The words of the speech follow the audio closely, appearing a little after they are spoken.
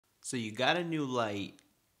So you got a new light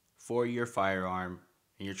for your firearm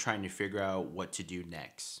and you're trying to figure out what to do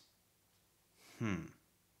next.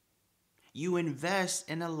 You invest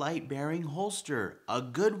in a light bearing holster, a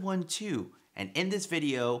good one too. And in this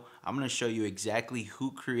video, I'm going to show you exactly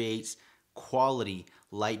who creates quality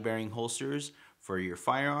light bearing holsters for your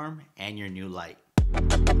firearm and your new light.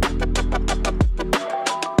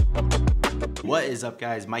 What is up,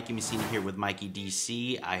 guys? Mikey Messina here with Mikey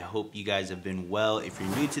DC. I hope you guys have been well. If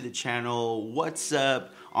you're new to the channel, what's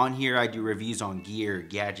up? On here I do reviews on gear,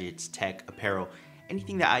 gadgets, tech, apparel,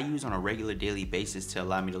 anything that I use on a regular daily basis to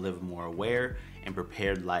allow me to live a more aware and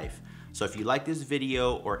prepared life. So if you like this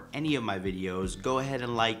video or any of my videos, go ahead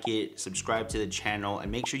and like it, subscribe to the channel,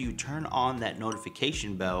 and make sure you turn on that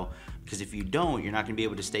notification bell, because if you don't, you're not gonna be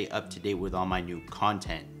able to stay up to date with all my new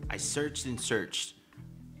content. I searched and searched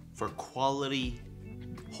for quality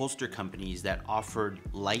holster companies that offered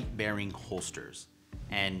light bearing holsters,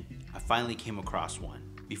 and I finally came across one.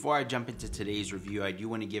 Before I jump into today's review, I do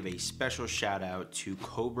want to give a special shout out to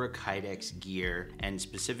Kobra Kydex gear, and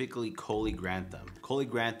specifically Coley Grantham. Coley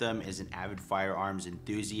Grantham is an avid firearms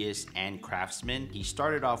enthusiast and craftsman. He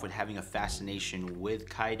started off with having a fascination with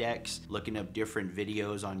Kydex, looking up different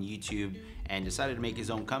videos on YouTube, and decided to make his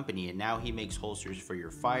own company. And now he makes holsters for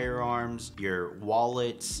your firearms, your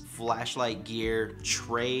wallets, flashlight gear,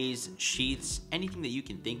 trays, sheaths, anything that you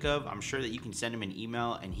can think of. I'm sure that you can send him an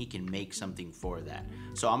email and he can make something for that.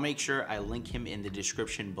 So I'll make sure I link him in the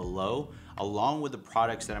description below, along with the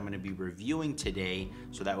products that I'm going to be reviewing today,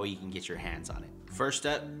 so that way you can get your hands on it. First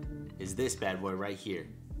up is this bad boy right here.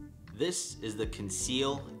 This is the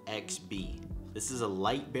Conceal XB. This is a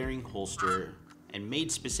light bearing holster and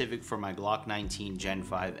made specific for my Glock 19 Gen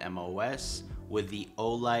 5 MOS with the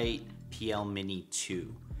Olight PL Mini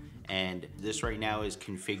 2. And this right now is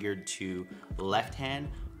configured to left hand,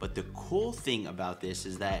 but the cool thing about this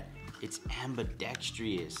is that it's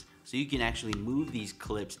ambidextrous. So you can actually move these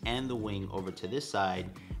clips and the wing over to this side,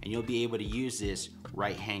 and you'll be able to use this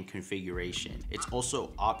right hand configuration. It's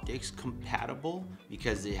also optics compatible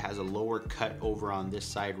because it has a lower cut over on this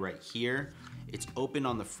side right here. It's open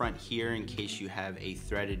on the front here in case you have a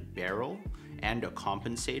threaded barrel and a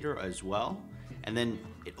compensator as well. And then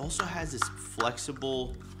it also has this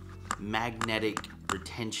flexible magnetic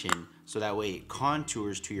retention, so that way it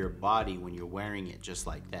contours to your body when you're wearing it, just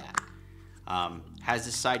like that. Has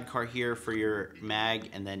this sidecar here for your mag,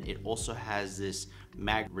 and then it also has this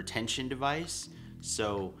mag retention device.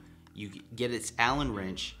 So you get its Allen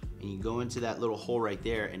wrench and you go into that little hole right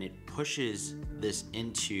there, and it pushes this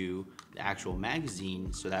into the actual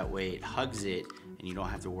magazine, so that way it hugs it and you don't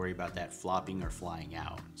have to worry about that flopping or flying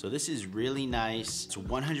out. So this is really nice. It's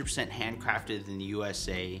 100% handcrafted in the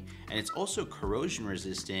USA, and it's also corrosion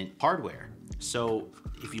resistant hardware. So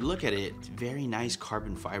if you look at it, it's very nice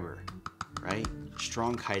carbon fiber, right?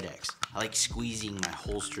 Strong Kydex. I like squeezing my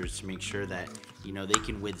holsters to make sure that, you know, they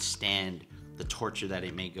can withstand the torture that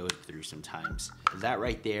it may go through sometimes. That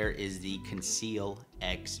right there is the Conceal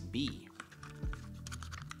XB.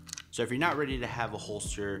 So if you're not ready to have a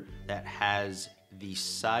holster that has the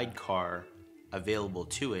sidecar available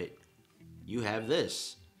to it, you have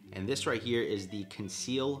this. And this right here is the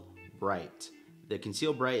Conceal Brite. The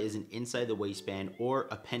Conceal Brite is an inside the waistband or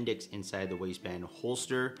appendix inside the waistband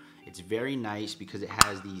holster. It's very nice because it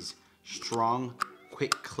has these strong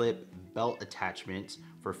quick clip belt attachments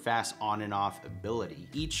for fast on and off ability.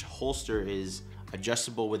 Each holster is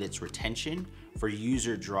adjustable with its retention for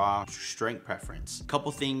user draw strength preference. A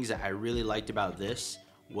couple things that I really liked about this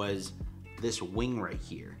was this wing right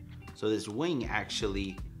here. So this wing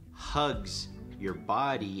actually hugs your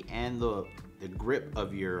body and the grip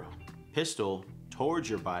of your pistol towards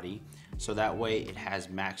your body, so that way it has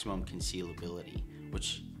maximum concealability,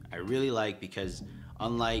 which I really like, because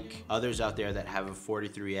unlike others out there that have a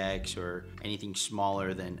 43X or anything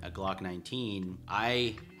smaller than a Glock 19,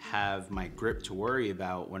 I have my grip to worry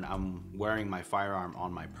about when I'm wearing my firearm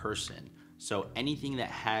on my person. So anything that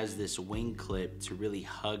has this wing clip to really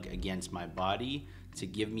hug against my body to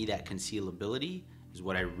give me that concealability is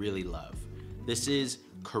what I really love. This is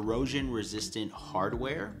corrosion resistant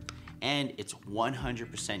hardware, and it's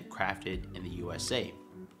 100% crafted in the USA.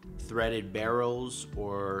 Threaded barrels,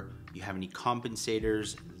 or you have any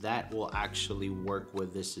compensators, that will actually work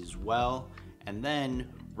with this as well. And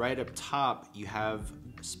then right up top you have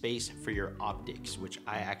space for your optics, which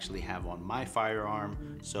I actually have on my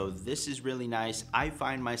firearm. So this is really nice. I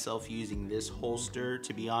find myself using this holster,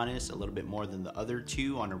 to be honest, a little bit more than the other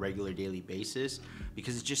two on a regular daily basis,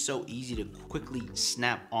 because it's just so easy to quickly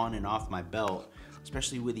snap on and off my belt,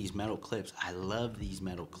 especially with these metal clips. I love these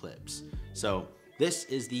metal clips. So this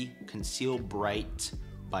is the Conceal Brite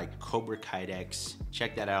by Kobra Kydex.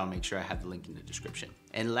 Check that out. I'll make sure I have the link in the description.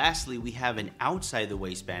 And lastly, we have an outside the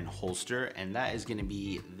waistband holster, and that is gonna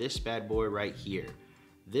be this bad boy right here.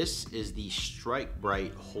 This is the Strike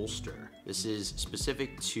Brite holster. This is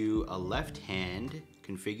specific to a left hand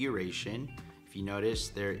configuration. If you notice,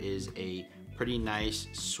 there is a pretty nice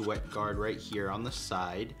sweat guard right here on the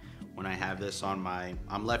side. When I have this on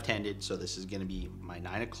I'm left-handed, so this is gonna be my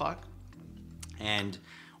 9 o'clock. And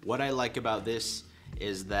what I like about this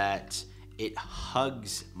is that it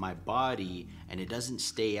hugs my body and it doesn't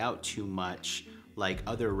stay out too much like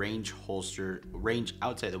other range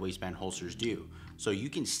outside the waistband holsters do. So you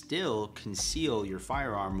can still conceal your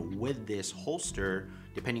firearm with this holster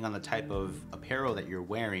depending on the type of apparel that you're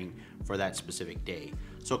wearing for that specific day.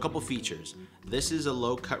 So a couple features. This is a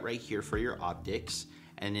low cut right here for your optics,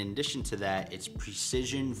 and in addition to that, it's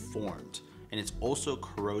precision formed, and it's also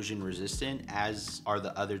corrosion resistant, as are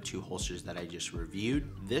the other two holsters that I just reviewed.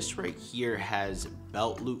 This right here has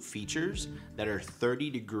belt loop features that are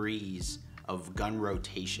 30 degrees of gun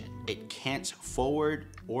rotation. It cants forward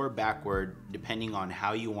or backward depending on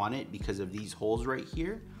how you want it because of these holes right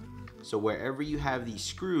here. So wherever you have these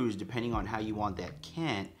screws, depending on how you want that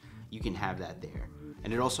cant, you can have that there.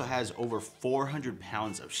 And it also has over 400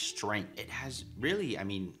 pounds of strength. It has really,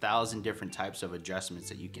 1,000 different types of adjustments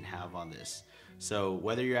that you can have on this. So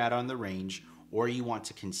whether you're out on the range or you want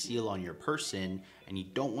to conceal on your person and you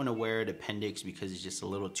don't want to wear an appendix because it's just a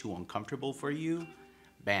little too uncomfortable for you,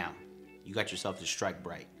 bam, you got yourself the Strike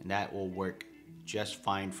Brite, and that will work just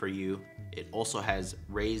fine for you. It also has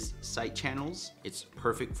raised sight channels. It's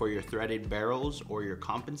perfect for your threaded barrels or your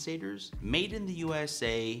compensators. Made in the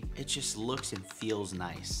USA, it just looks and feels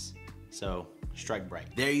nice. So, Strike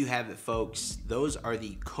Brite. There you have it, folks. Those are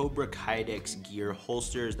the Kobra Kydex gear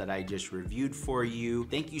holsters that I just reviewed for you.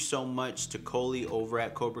 Thank you so much to Coley over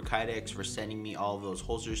at Kobra Kydex for sending me all of those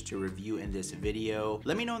holsters to review in this video.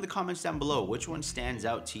 Let me know in the comments down below which one stands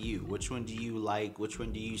out to you. Which one do you like? Which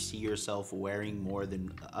one do you see yourself wearing more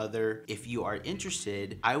than the other? If you are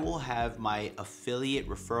interested, I will have my affiliate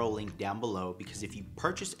referral link down below, because if you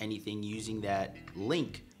purchase anything using that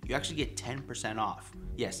link, you actually get 10% off.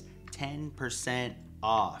 Yes, 10%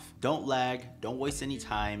 off. Don't lag, don't waste any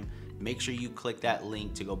time. Make sure you click that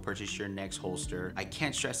link to go purchase your next holster. I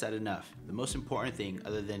can't stress that enough. The most important thing,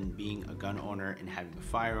 other than being a gun owner and having a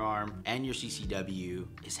firearm and your CCW,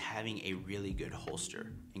 is having a really good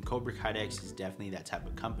holster. And Kobra Kydex is definitely that type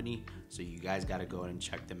of company, so you guys gotta go and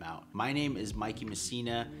check them out. My name is Mikey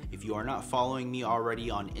Messina. If you are not following me already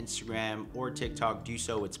on Instagram or TikTok, do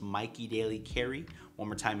so. It's Mikeydailycarry. One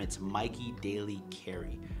more time, it's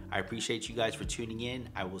Mikeydailycarry. I appreciate you guys for tuning in.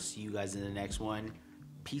 I will see you guys in the next one.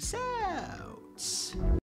 Peace out.